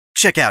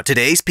Check out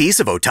today's piece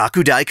of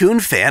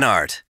OtakuDaiKun fan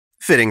art.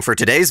 Fitting for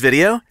today's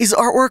video is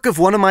artwork of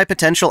one of my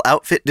potential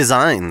outfit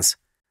designs.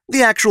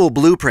 The actual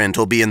blueprint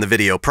will be in the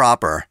video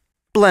proper.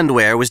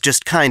 Blendware was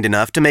just kind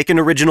enough to make an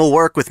original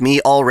work with me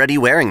already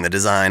wearing the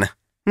design.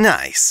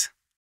 Nice.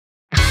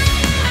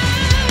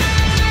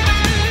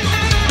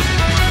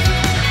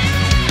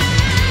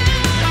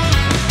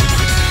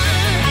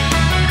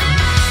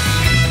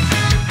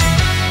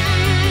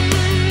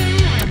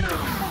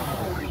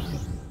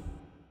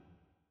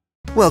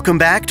 Welcome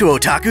back to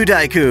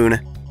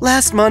OtakuDaiKun.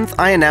 Last month,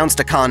 I announced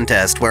a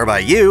contest whereby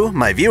you,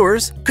 my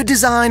viewers, could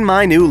design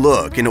my new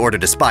look in order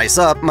to spice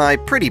up my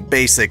pretty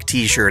basic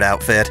t-shirt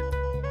outfit.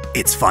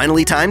 It's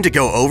finally time to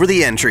go over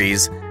the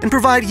entries and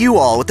provide you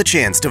all with the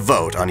chance to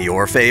vote on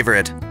your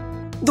favorite.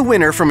 The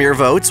winner from your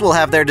votes will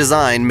have their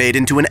design made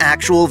into an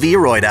actual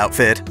Vroid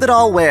outfit that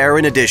I'll wear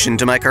in addition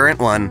to my current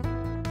one.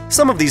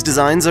 Some of these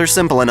designs are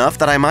simple enough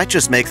that I might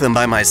just make them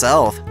by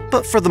myself,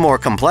 but for the more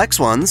complex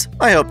ones,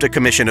 I hope to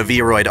commission a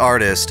Vroid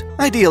artist,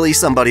 ideally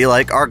somebody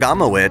like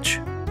Argama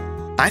Witch.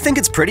 I think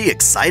it's pretty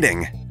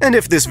exciting, and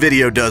if this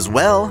video does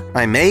well,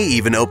 I may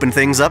even open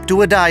things up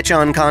to a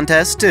dai-chan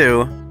contest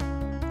too.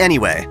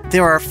 Anyway,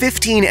 there are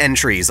 15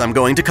 entries I'm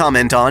going to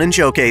comment on and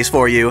showcase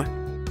for you.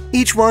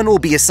 Each one will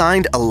be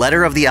assigned a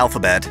letter of the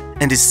alphabet,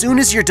 and as soon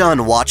as you're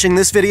done watching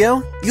this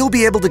video, you'll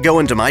be able to go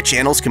into my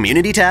channel's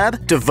community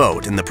tab to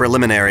vote in the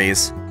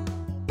preliminaries.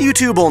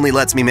 YouTube only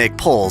lets me make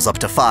polls up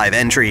to 5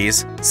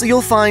 entries, so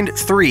you'll find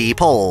 3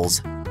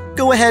 polls.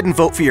 Go ahead and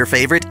vote for your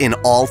favorite in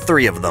all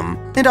 3 of them,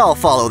 and I'll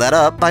follow that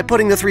up by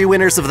putting the 3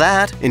 winners of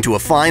that into a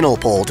final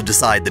poll to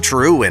decide the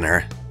true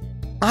winner.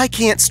 I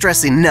can't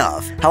stress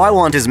enough how I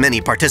want as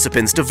many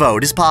participants to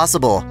vote as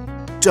possible.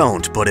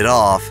 Don't put it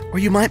off, or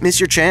you might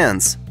miss your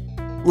chance.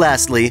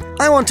 Lastly,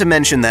 I want to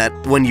mention that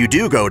when you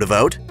do go to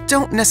vote,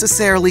 don't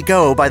necessarily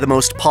go by the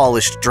most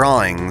polished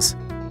drawings.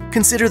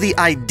 Consider the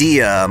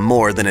idea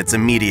more than its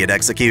immediate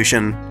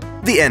execution.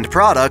 The end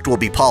product will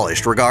be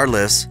polished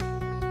regardless.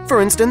 For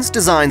instance,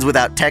 designs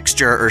without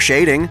texture or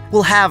shading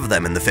will have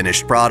them in the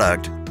finished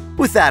product.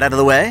 With that out of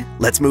the way,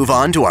 let's move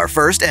on to our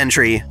first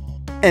entry.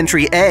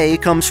 Entry A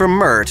comes from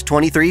Mert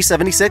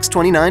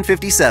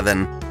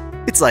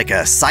 23762957. It's like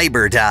a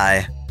cyber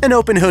dye. An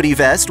open hoodie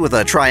vest with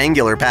a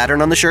triangular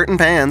pattern on the shirt and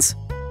pants.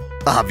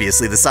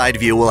 Obviously, the side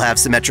view will have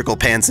symmetrical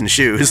pants and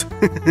shoes.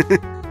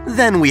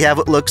 Then we have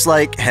what looks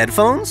like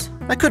headphones?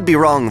 I could be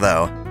wrong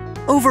though.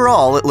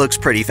 Overall, it looks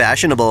pretty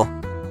fashionable.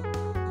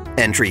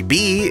 Entry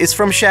B is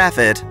from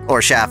Shaffit, or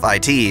Shaff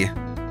IT.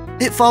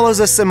 It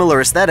follows a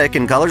similar aesthetic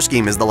and color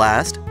scheme as the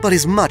last, but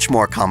is much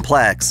more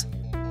complex.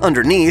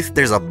 Underneath,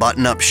 there's a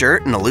button-up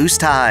shirt and a loose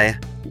tie,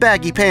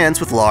 baggy pants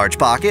with large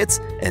pockets,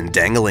 and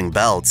dangling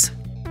belts.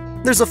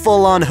 There's a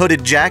full-on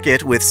hooded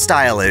jacket with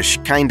stylish,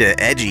 kinda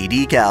edgy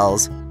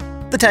decals.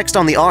 The text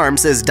on the arm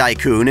says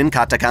dai-kun in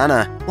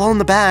katakana, while on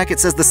the back it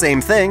says the same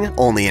thing,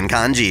 only in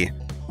kanji.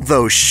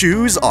 Those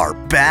shoes are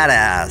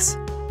badass!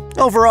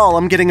 Overall,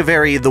 I'm getting a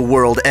very "the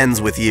world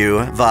ends with you"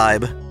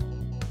 vibe.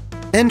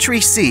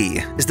 Entry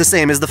C is the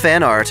same as the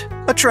fan art,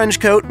 a trench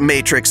coat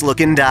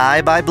matrix-looking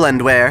dye by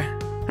Blendware.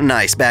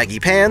 Nice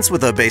baggy pants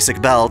with a basic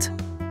belt.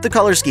 The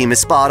color scheme is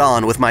spot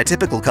on with my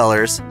typical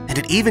colors, and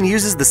it even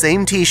uses the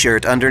same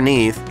t-shirt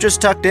underneath,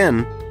 just tucked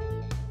in.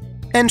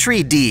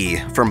 Entry D,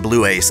 from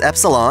Blue Ace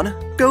Epsilon,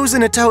 goes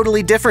in a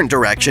totally different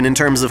direction in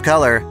terms of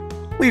color.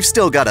 We've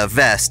still got a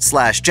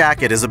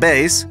vest/jacket as a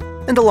base,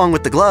 and along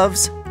with the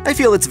gloves, I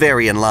feel it's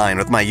very in line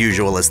with my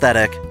usual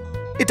aesthetic.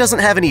 It doesn't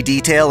have any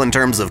detail in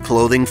terms of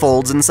clothing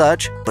folds and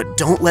such, but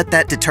don't let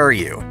that deter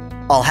you.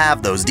 I'll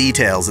have those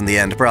details in the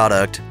end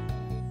product.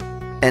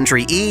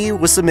 Entry E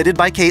was submitted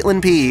by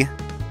Caitlin P.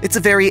 It's a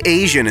very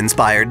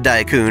Asian-inspired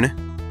dai-kun,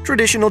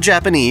 traditional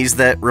Japanese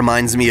that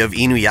reminds me of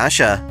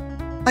Inuyasha.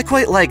 I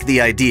quite like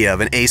the idea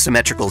of an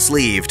asymmetrical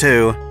sleeve,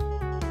 too.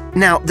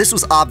 Now, this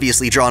was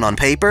obviously drawn on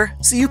paper,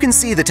 so you can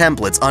see the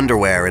template's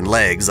underwear and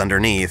legs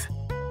underneath.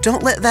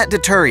 Don't let that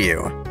deter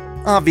you.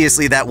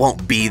 Obviously, that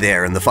won't be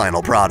there in the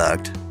final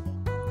product.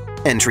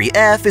 Entry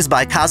F is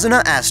by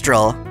Kazuna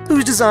Astral,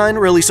 whose design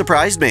really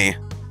surprised me.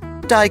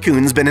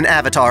 Dai-kun's been an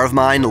avatar of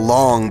mine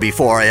long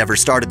before I ever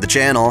started the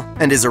channel,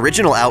 and his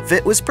original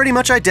outfit was pretty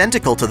much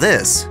identical to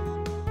this.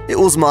 It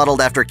was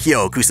modeled after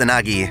Kyo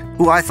Kusanagi,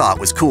 who I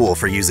thought was cool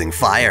for using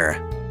fire.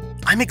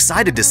 I'm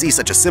excited to see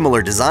such a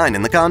similar design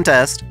in the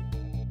contest.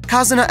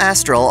 Kazuna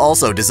Astral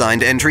also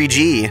designed Entry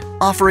G,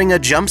 offering a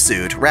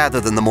jumpsuit rather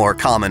than the more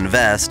common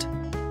vest.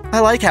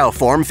 I like how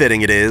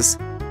form-fitting it is.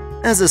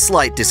 As a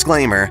slight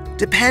disclaimer,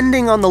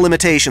 depending on the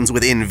limitations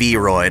within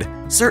Vroid,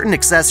 certain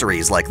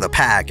accessories like the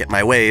pack at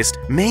my waist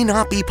may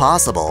not be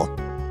possible.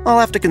 I'll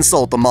have to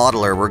consult the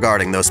modeler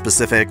regarding those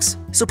specifics,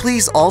 so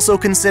please also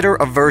consider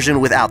a version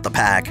without the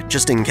pack,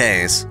 just in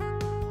case.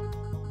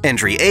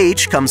 Entry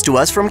H comes to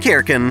us from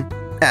Kirkin.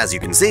 As you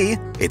can see,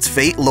 it's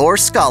Fate Lore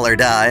Scholar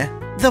dye,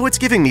 though it's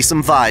giving me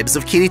some vibes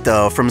of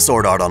Kirito from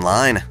Sword Art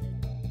Online.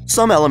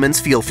 Some elements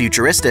feel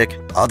futuristic,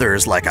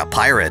 others like a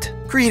pirate,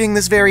 creating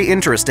this very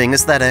interesting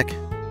aesthetic.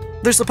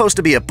 There's supposed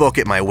to be a book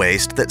at my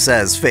waist that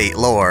says Fate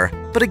lore,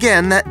 but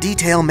again, that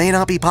detail may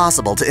not be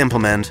possible to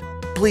implement.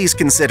 Please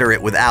consider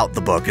it without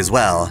the book as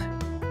well.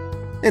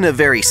 In a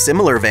very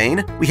similar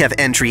vein, we have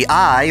Entry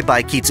I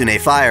by Kitsune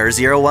Fire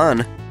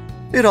 01.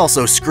 It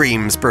also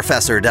screams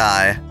Professor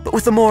Dai, but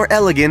with a more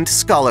elegant,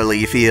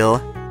 scholarly feel.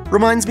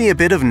 Reminds me a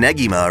bit of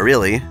Negima,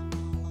 really.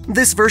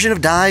 This version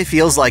of Dai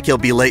feels like he'll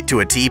be late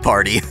to a tea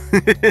party.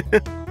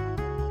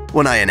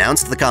 When I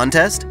announced the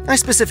contest, I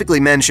specifically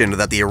mentioned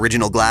that the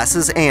original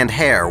glasses and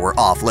hair were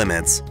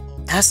off-limits.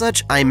 As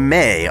such, I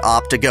may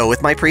opt to go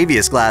with my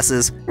previous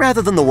glasses,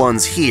 rather than the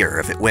ones here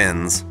if it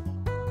wins.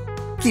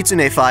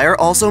 Kitsune Fire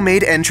also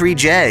made Entry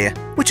J,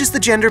 which is the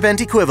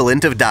gender-bent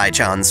equivalent of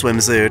dai-chan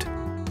swimsuit.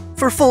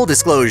 For full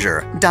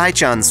disclosure,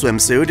 dai-chan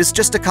swimsuit is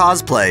just a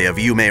cosplay of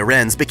Yume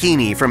Ren's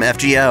bikini from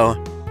FGO.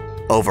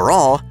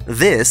 Overall,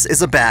 this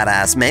is a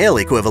badass male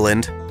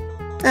equivalent.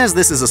 As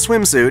this is a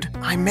swimsuit,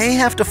 I may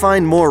have to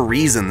find more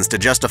reasons to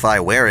justify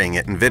wearing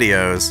it in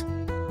videos.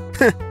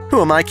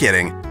 Who am I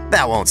kidding?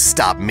 That won't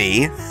stop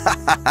me!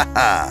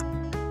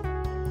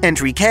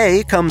 Entry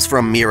K comes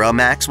from Mira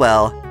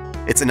Maxwell.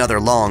 It's another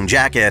long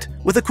jacket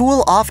with a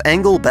cool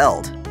off-angle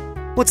belt.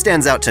 What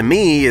stands out to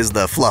me is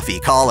the fluffy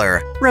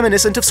collar,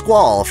 reminiscent of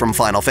Squall from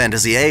Final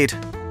Fantasy VIII.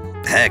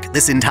 Heck,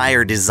 this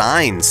entire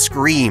design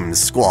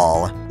screams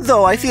Squall,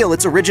 though I feel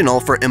it's original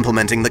for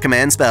implementing the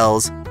command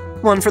spells.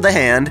 One for the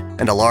hand,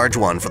 and a large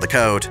one for the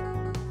coat.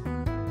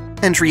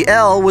 Entry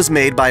L was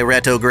made by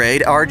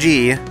Retrograde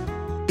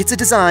RG. It's a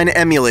design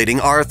emulating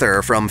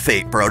Arthur from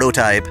Fate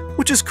Prototype,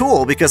 which is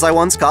cool because I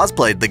once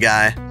cosplayed the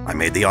guy. I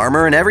made the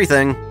armor and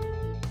everything.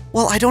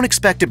 While I don't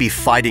expect to be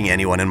fighting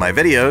anyone in my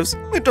videos,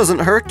 it doesn't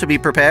hurt to be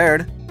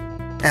prepared.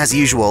 As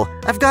usual,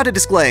 I've got to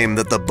disclaim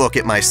that the book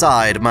at my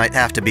side might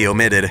have to be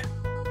omitted.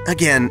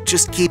 Again,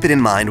 just keep it in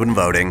mind when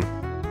voting.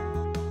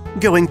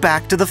 Going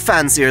back to the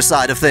fancier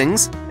side of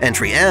things,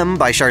 Entry M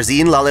by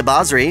Sharzine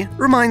Lalibazri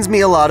reminds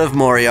me a lot of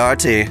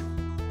Moriarty.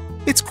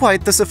 It's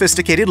quite the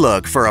sophisticated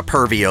look for a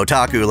pervy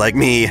otaku like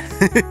me.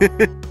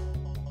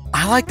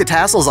 I like the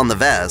tassels on the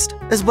vest,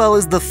 as well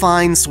as the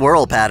fine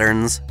swirl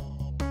patterns.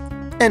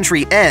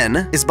 Entry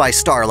N is by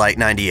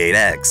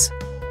Starlight98X.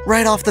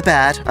 Right off the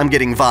bat, I'm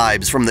getting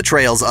vibes from the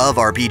trails of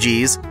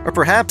RPGs, or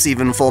perhaps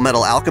even Full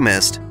Metal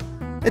Alchemist.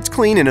 It's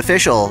clean and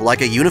official,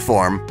 like a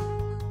uniform.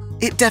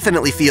 It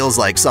definitely feels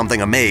like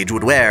something a mage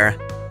would wear.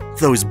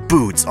 Those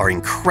boots are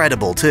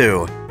incredible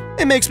too.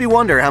 It makes me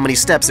wonder how many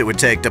steps it would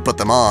take to put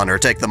them on or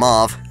take them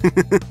off.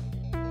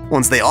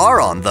 Once they are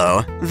on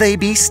though, they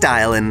be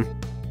stylin'.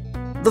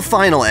 The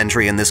final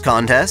entry in this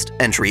contest,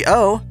 Entry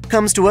O,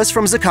 comes to us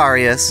from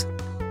Zacharias.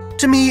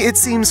 To me, it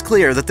seems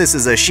clear that this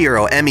is a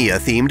Shiro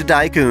Emiya-themed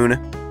dai-kun.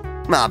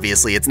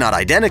 Obviously, it's not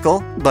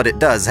identical, but it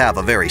does have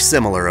a very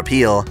similar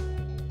appeal.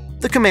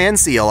 The command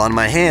seal on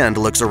my hand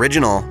looks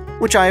original,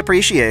 which I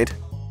appreciate.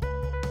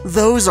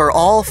 Those are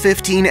all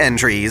 15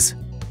 entries.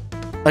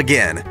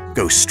 Again,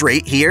 go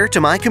straight here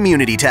to my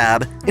community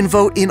tab and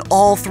vote in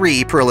all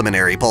 3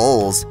 preliminary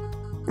polls.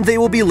 They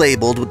will be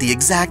labeled with the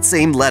exact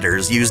same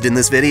letters used in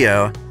this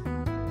video.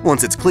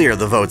 Once it's clear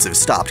the votes have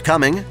stopped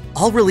coming,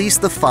 I'll release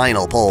the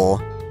final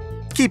poll.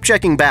 Keep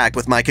checking back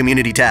with my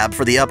community tab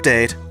for the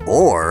update,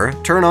 or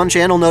turn on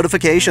channel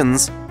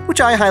notifications, which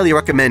I highly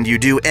recommend you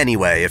do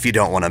anyway if you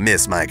don't want to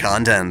miss my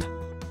content.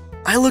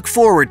 I look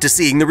forward to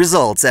seeing the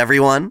results,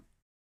 everyone!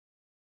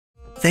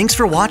 Thanks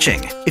for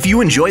watching! If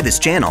you enjoy this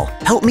channel,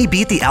 help me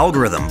beat the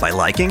algorithm by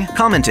liking,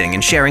 commenting,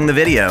 and sharing the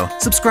video,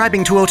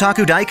 subscribing to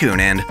OtakuDaiKun,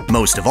 and,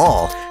 most of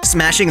all,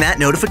 smashing that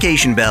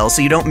notification bell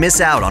so you don't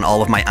miss out on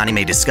all of my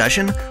anime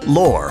discussion,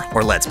 lore,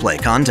 or Let's Play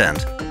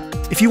content.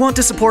 If you want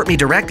to support me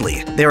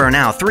directly, there are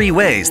now 3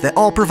 ways that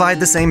all provide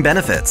the same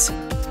benefits.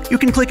 You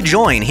can click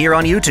Join here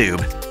on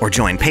YouTube, or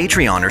join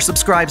Patreon or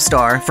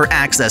Subscribestar for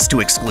access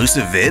to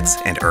exclusive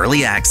vids and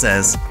early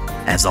access.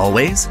 As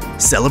always,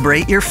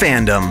 celebrate your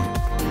fandom!